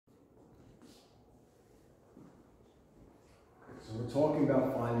talking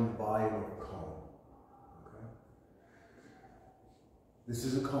about finding the volume of a cone. Okay? This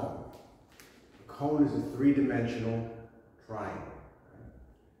is a cone. A cone is a three-dimensional triangle.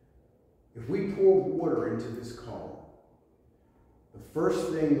 If we pour water into this cone, the first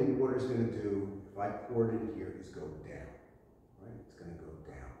thing the water is going to do, if I pour it in here, is go down. Right? It's going to go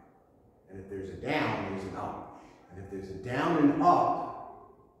down. And if there's a down, there's an up. And if there's a down and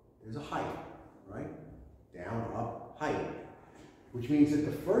up, there's a height. Right? Down, up, height. Which means that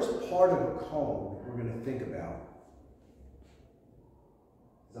the first part of a cone that we're going to think about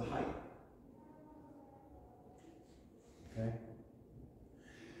is a height. Okay?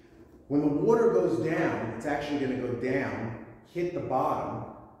 When the water goes down, it's actually going to go down, hit the bottom,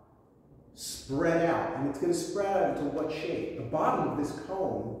 spread out. And it's going to spread out into what shape? The bottom of this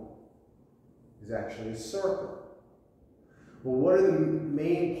cone is actually a circle. Well, what are the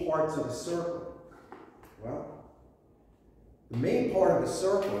main parts of a circle? Well, the main part of a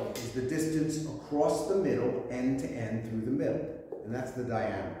circle is the distance across the middle, end to end through the middle. And that's the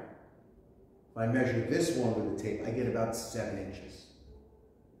diameter. If I measure this one with a tape, I get about 7 inches.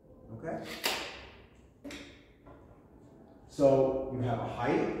 Okay? So you have a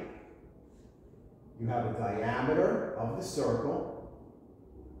height, you have a diameter of the circle.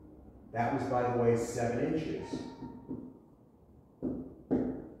 That was, by the way, 7 inches.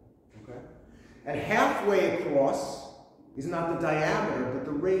 Okay? And halfway across is not the diameter, but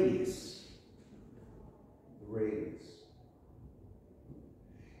the radius. The radius.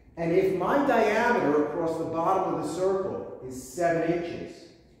 And if my diameter across the bottom of the circle is 7 inches,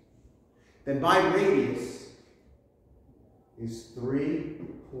 then my radius is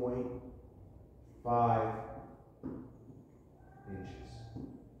 3.5 inches.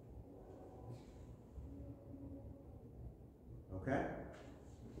 Okay?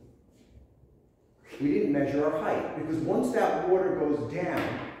 We didn't measure our height, because once that water goes down,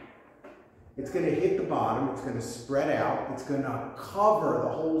 it's going to hit the bottom, it's going to spread out, it's going to cover the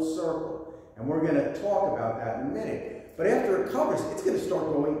whole circle. And we're going to talk about that in a minute. But after it covers, it's going to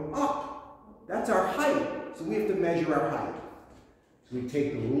start going up. That's our height. So we have to measure our height. So we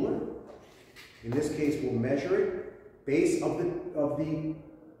take the ruler. In this case, we'll measure it. Base of the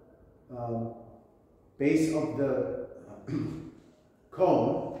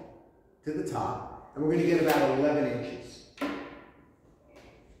cone to the top, and we're going to get about 11 inches.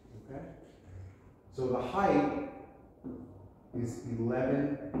 Okay? So the height is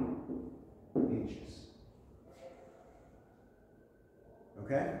 11 inches.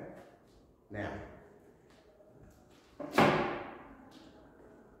 Okay? Now,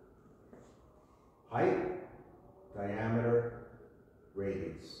 height, diameter,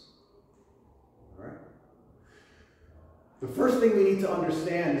 radius. All right? The first thing we need to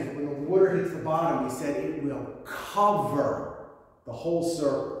understand is that when the water hits the bottom, we said it will cover the whole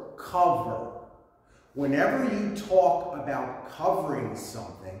circle. Cover. Whenever you talk about covering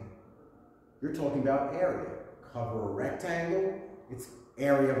something, you're talking about area. Cover a rectangle, it's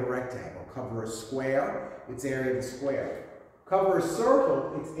area of a rectangle. Cover a square, it's area of a square. Cover a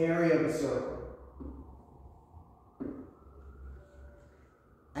circle, it's area of a circle.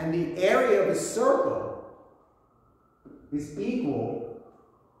 And the area of a circle is equal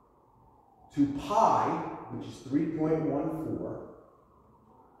to pi, which is 3.14.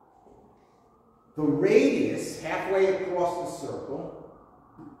 The radius, halfway across the circle,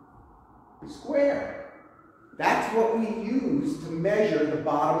 square. That's what we use to measure the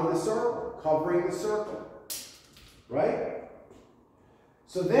bottom of the circle, covering the circle. Right?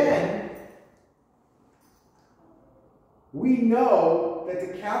 So then, we know that to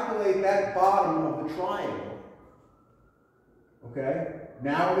calculate that bottom of the triangle, okay,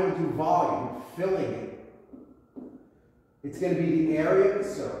 now we're going to do volume, filling it. It's going to be the area of the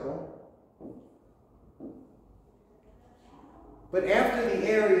circle. But after the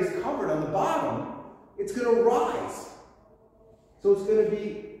area is covered on the bottom, it's going to rise. So it's going to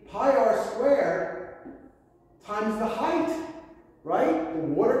be pi r squared times the height, right? The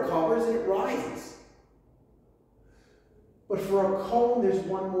water covers and it rises. But for a cone, there's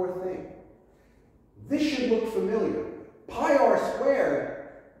one more thing. This should look familiar. Pi r squared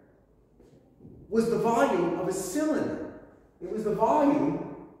was the volume of a cylinder. It was the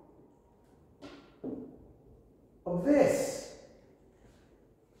volume of this.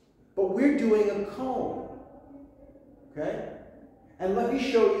 But we're doing a cone, okay? And let me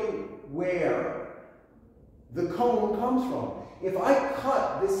show you where the cone comes from. If I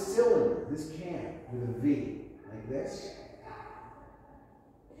cut this cylinder, this can, with a V, like this,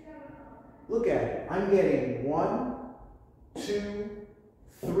 look at it. I'm getting 1, 2,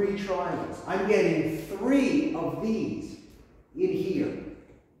 3 triangles. I'm getting 3 of these. in here.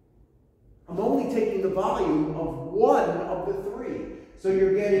 I'm only taking the volume of one of the three. So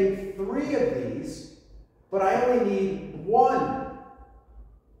you're getting three of these, but I only need one.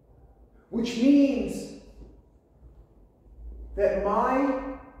 Which means that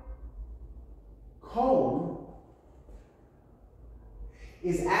my cone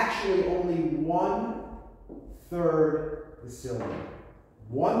is actually only 1/3 the cylinder.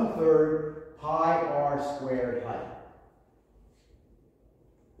 1/3 pi r squared height.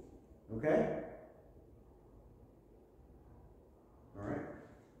 Okay? All right.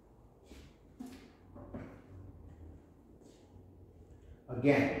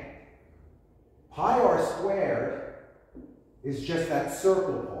 Again, pi r squared is just that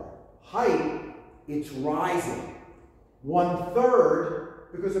circle part. Height, it's rising. 1/3,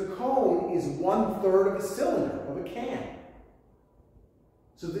 because a cone is 1/3 of a cylinder, of a can.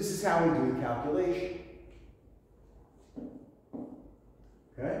 So this is how we do the calculation.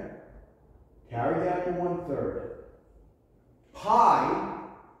 Okay? Carry down to 1/3. Pi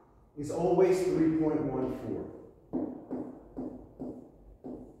is always 3.14.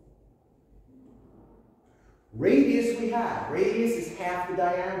 Radius we have. Radius is half the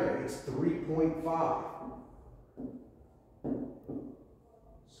diameter. It's 3.5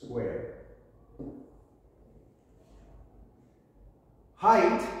 squared.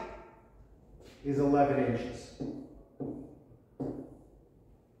 Height is 11 inches.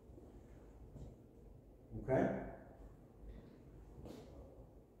 Okay?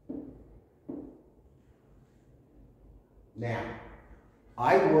 Now,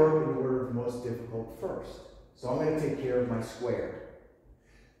 I work in order of most difficult first. So I'm going to take care of my squared.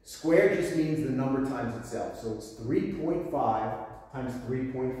 Squared just means the number times itself. So it's 3.5 times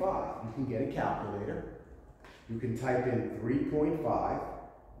 3.5. You can get a calculator. You can type in 3.5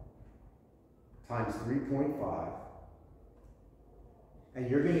 times 3.5. And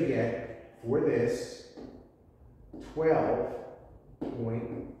you're going to get, for this,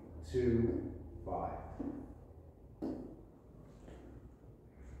 12.25.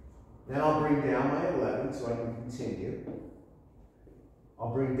 Then I'll bring down my 11 so I can continue.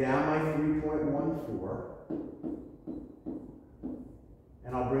 I'll bring down my 3.14.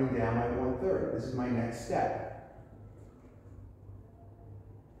 And I'll bring down my 1/3. This is my next step.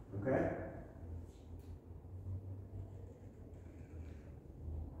 Okay?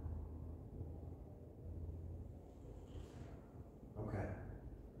 Okay.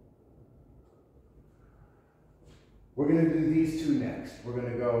 We're going to do these two next. We're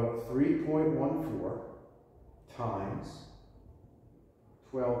going to go 3.14 times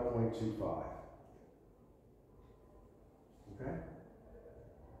 12.25. Okay?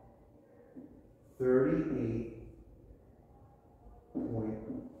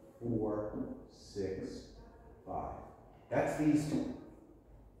 38.465. That's these two.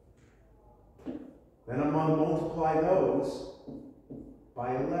 Then I'm going to multiply those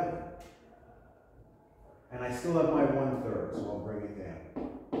by 11. And I still have my 1/3, so I'll bring it down.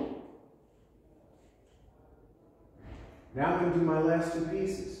 Now I'm going to do my last two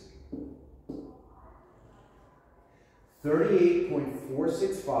pieces.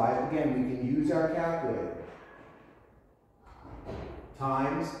 38.465, again, we can use our calculator,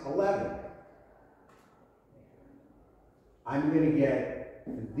 times 11. I'm going to get,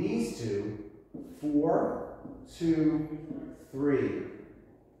 for these two,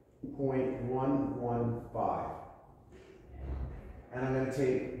 423.115. And I'm going to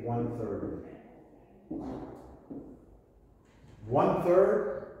take 1/3 of it.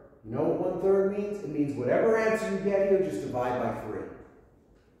 1/3, you know what 1/3 means? It means whatever answer you get here, just divide by 3.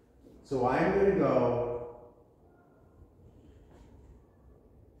 So I'm going to go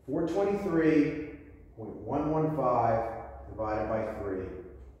 423.115 divided by 3.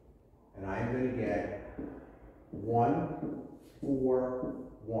 And I'm going to get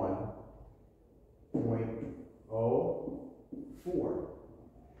 141.04.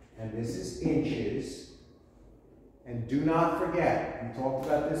 And this is inches. And do not forget, we talked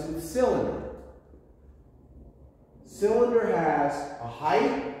about this with cylinder. Cylinder has a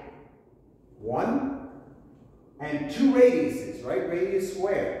height, 1, and 2 radiuses, right? Radius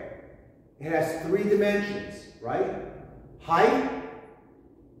squared. It has 3 dimensions, right? Height,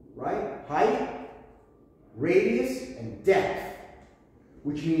 right? Height, radius, and depth.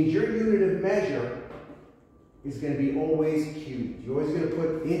 Which means your unit of measure is going to be always cubed. You're always going to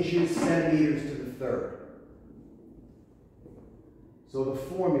put inches, centimeters to the third. So the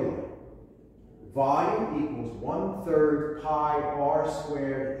formula, volume equals 1/3 pi r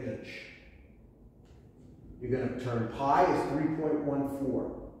squared h. You're going to turn pi as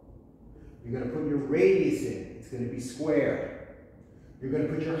 3.14. You're going to put your radius in. It's going to be squared. You're going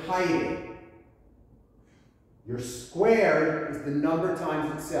to put your height in. Your squared is the number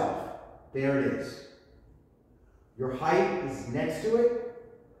times itself. There it is. Your height is next to it.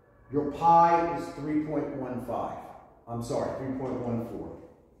 Your pi is 3.15. I'm sorry, 3.14.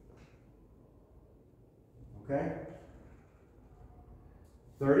 Okay?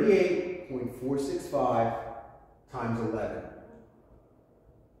 38.465 times 11.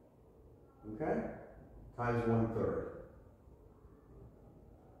 Okay? Times 1/3.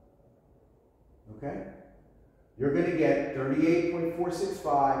 Okay? You're going to get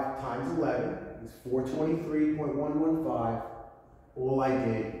 38.465 times 11 is 423.115. All I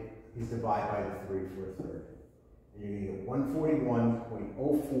did is divide by the 3 for a third. And you're going to get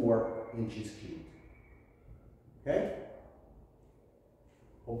 141.04 inches cubed. Okay?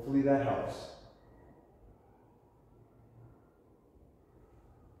 Hopefully that helps.